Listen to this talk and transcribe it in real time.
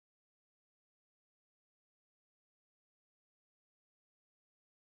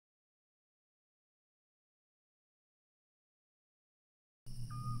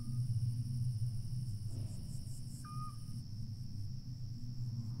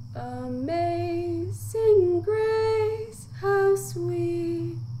Amazing grace, how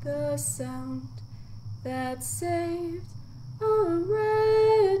sweet the sound that saved a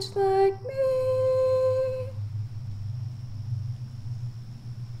wretch like me.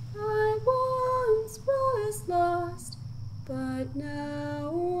 I once was lost, but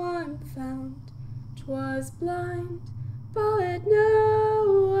now I'm found. 'Twas blind, but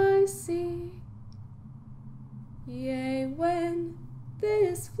now I see. Yea, when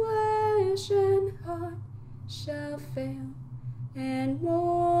this flesh and heart shall fail, and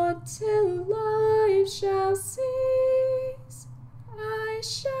mortal life shall cease, I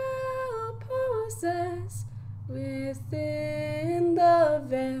shall possess within the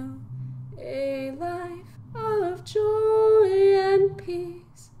veil a life of joy and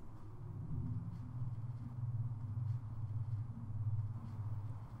peace.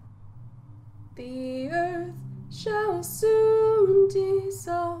 The earth shall soon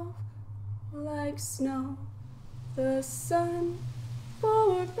dissolve like snow, the sun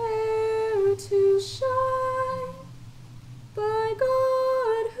forbear to shine. By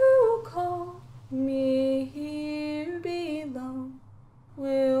God who called me here below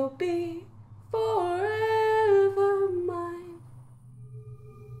will be forever mine.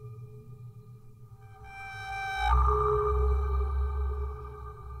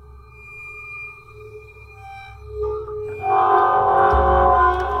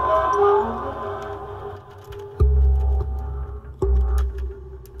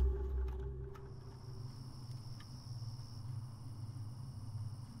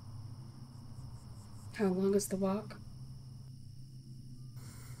 How long is the walk?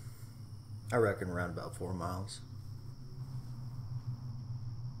 I reckon around about 4 miles.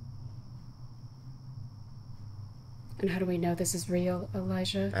 And how do we know this is real,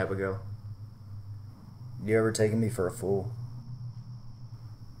 Elijah? Abigail, you ever taken me for a fool?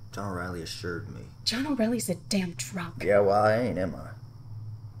 John O'Reilly assured me. John O'Reilly's a damn drunk. Yeah, well, I ain't, am I?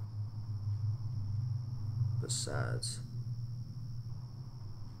 Besides,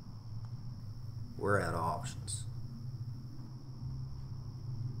 we're out of options.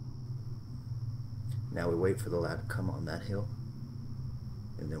 Now we wait for the lad to come on that hill,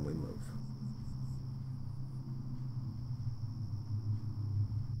 and then we move.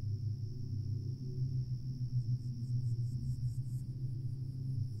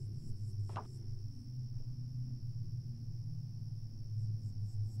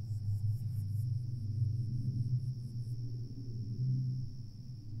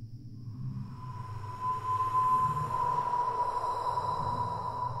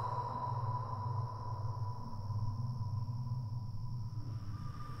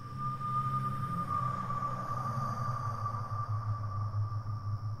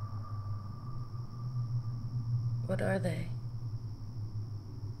 What are they?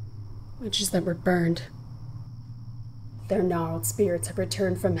 Witches that were burned. Their gnarled spirits have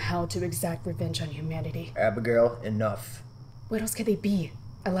returned from hell to exact revenge on humanity. Abigail, enough. What else could they be,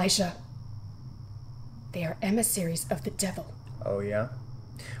 Elijah? They are emissaries of the devil. Oh, yeah?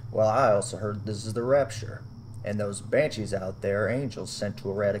 Well, I also heard this is the rapture, and those Banshees out there are angels sent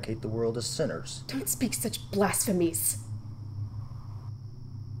to eradicate the world of sinners. Don't speak such blasphemies.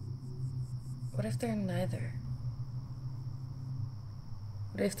 What if they're neither?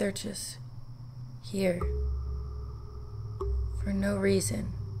 What if they're just here for no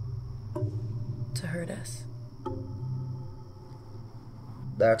reason to hurt us?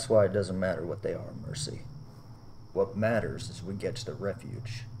 That's why it doesn't matter what they are, Mercy. What matters is we get to the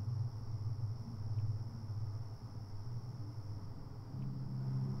refuge.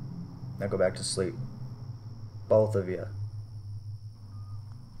 Now go back to sleep. Both of you.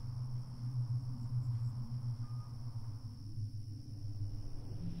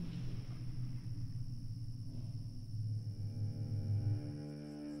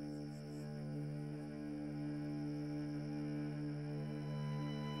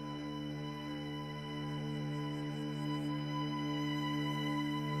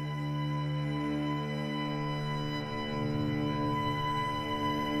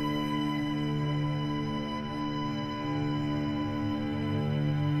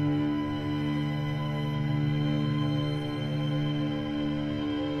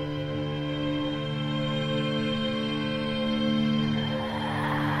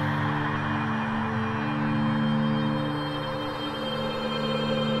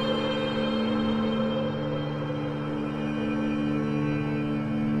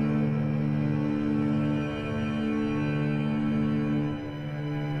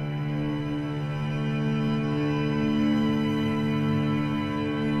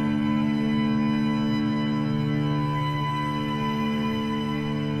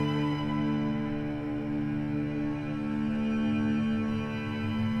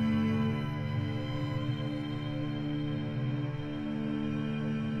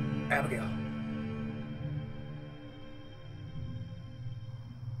 Abigail.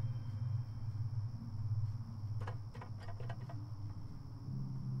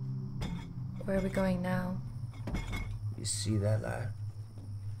 Where are we going now? You see that light?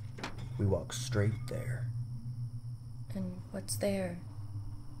 We walk straight there. And what's there?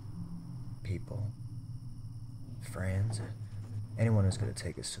 People. Friends. Anyone who's going to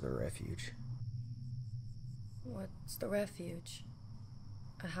take us to the refuge. What's the refuge?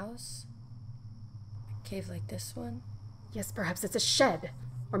 A house? A cave like this one? Yes, perhaps it's a shed.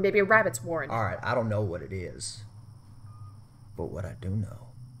 Or maybe a rabbit's warren. Alright, I don't know what it is. But what I do know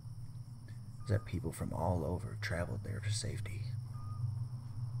is that people from all over have traveled there for safety.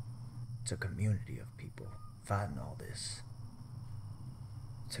 It's a community of people fighting all this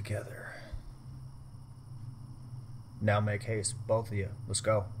together. Now make haste, both of you. Let's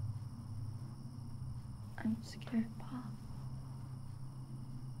go. I'm scared, Pop.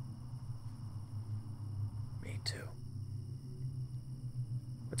 Me too.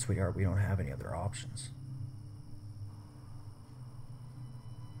 But sweetheart, we don't have any other options.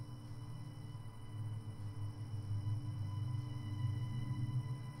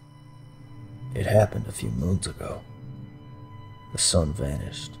 It happened a few moons ago. The sun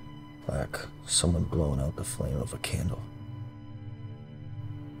vanished, like someone blowing out the flame of a candle.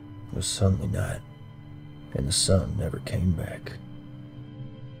 It was suddenly night, and the sun never came back.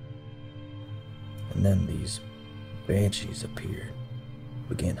 And then these Banshees appeared,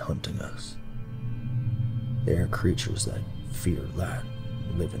 began hunting us. They are creatures that fear light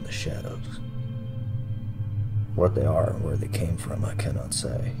and live in the shadows. What they are and where they came from, I cannot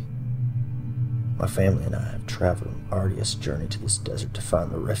say. My family and I have traveled an arduous journey to this desert to find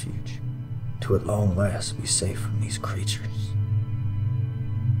the refuge, to at long last be safe from these creatures.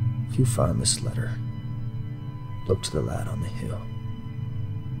 If you find this letter, look to the light on the hill,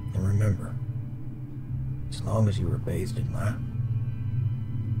 and remember, as long as you are bathed in light,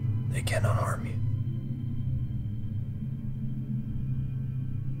 they cannot harm you.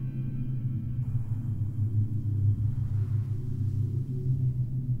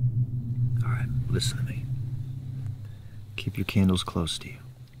 Listen to me. Keep your candles close to you.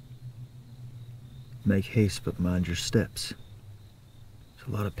 Make haste, but mind your steps. There's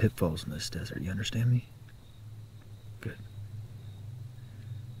a lot of pitfalls in this desert, you understand me? Good.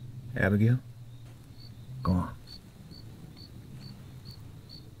 Abigail? Go on.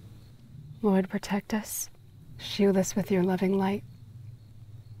 Lord, protect us. Shield us with your loving light.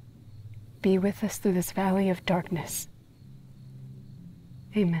 Be with us through this valley of darkness.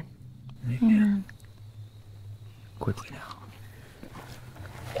 Amen. Amen. Quickly now.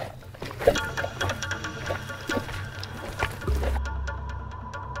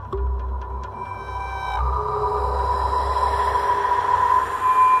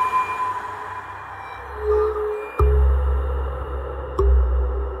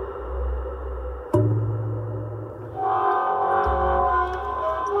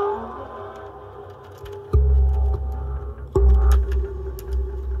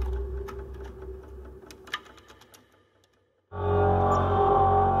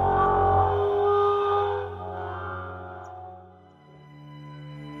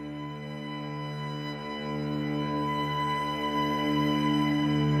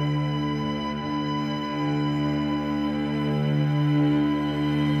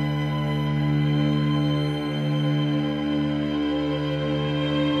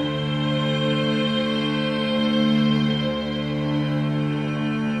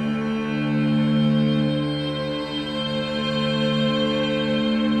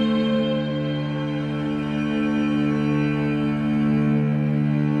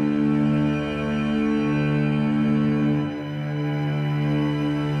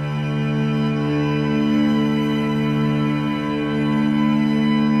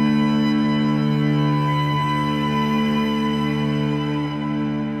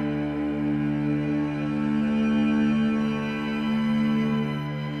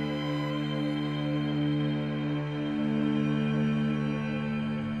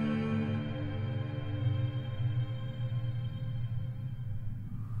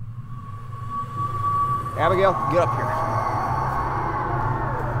 Abigail, get up here.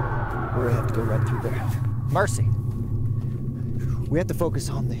 We're gonna have to go right through there. Mercy, we have to focus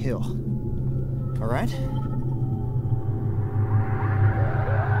on the hill. All right?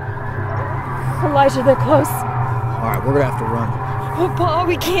 Elijah, they're close. All right, we're gonna have to run. Oh, Pa,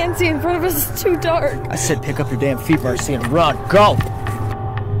 we can't see in front of us. It's too dark. I said pick up your damn feet, Mercy, and run. Go!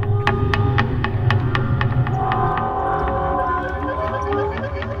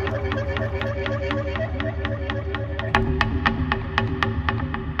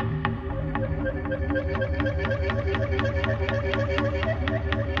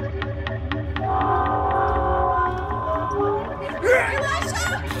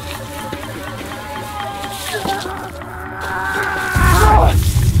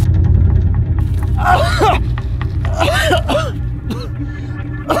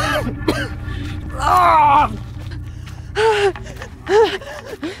 Oh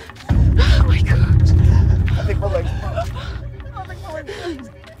my God. I think my legs.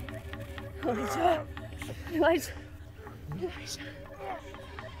 Elijah.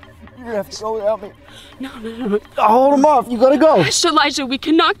 You're gonna have to go without me. No. I'll hold him off. You gotta go. Elijah, we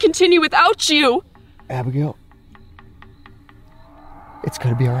cannot continue without you. Abigail. It's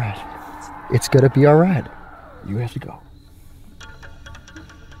gonna be alright. It's gonna be alright. You have to go.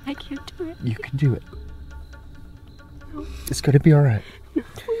 I can't do it. You can do it. It's gonna be alright.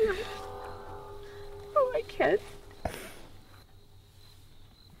 Oh, I can't.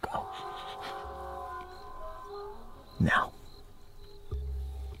 Go. Now.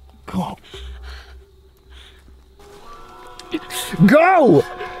 Go. Go!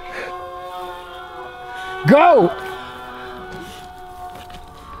 Go!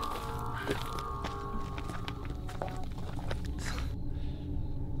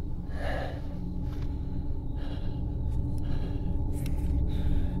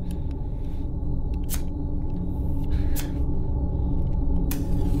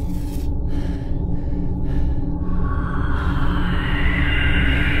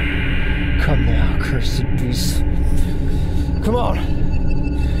 Come now, cursed beast. Come on.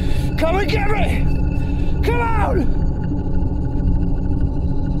 Come and get me! Come on!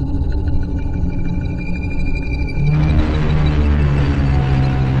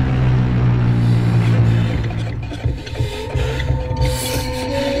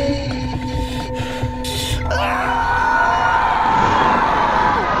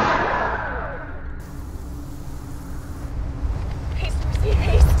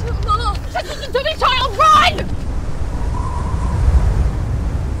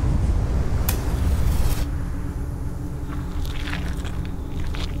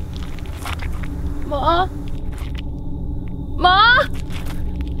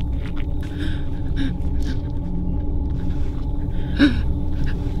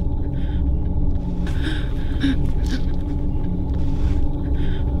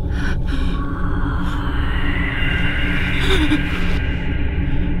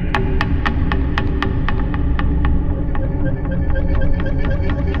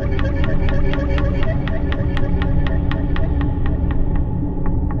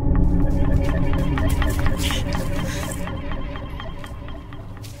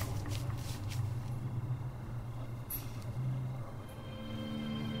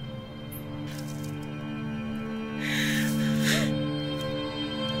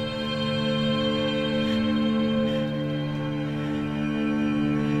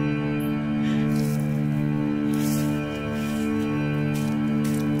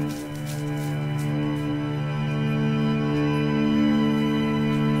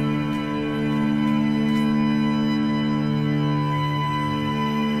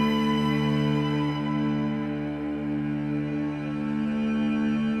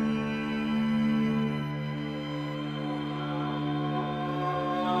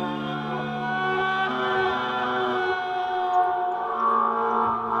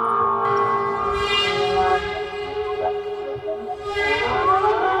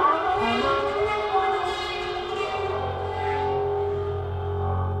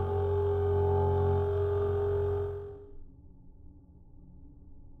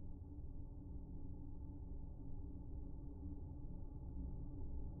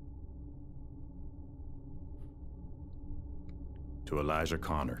 To Elijah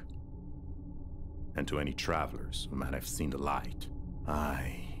Connor, and to any travelers who might have seen the light,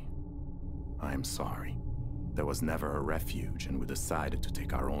 I am sorry. There was never a refuge, and we decided to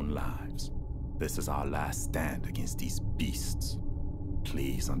take our own lives. This is our last stand against these beasts.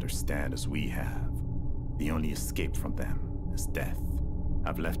 Please understand as we have. The only escape from them is death.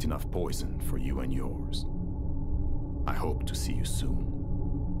 I've left enough poison for you and yours. I hope to see you soon.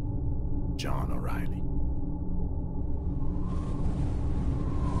 John O'Reilly.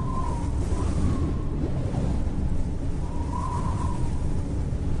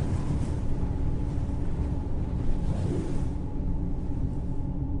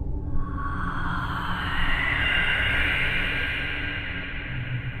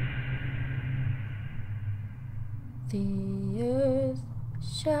 The earth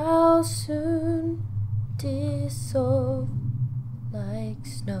shall soon dissolve like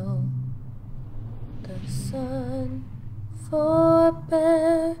snow. The sun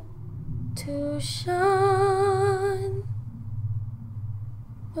forbear to shine,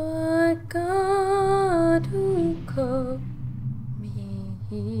 but God who called me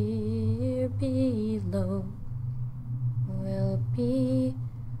here below will be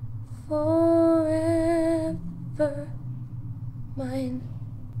forever mine.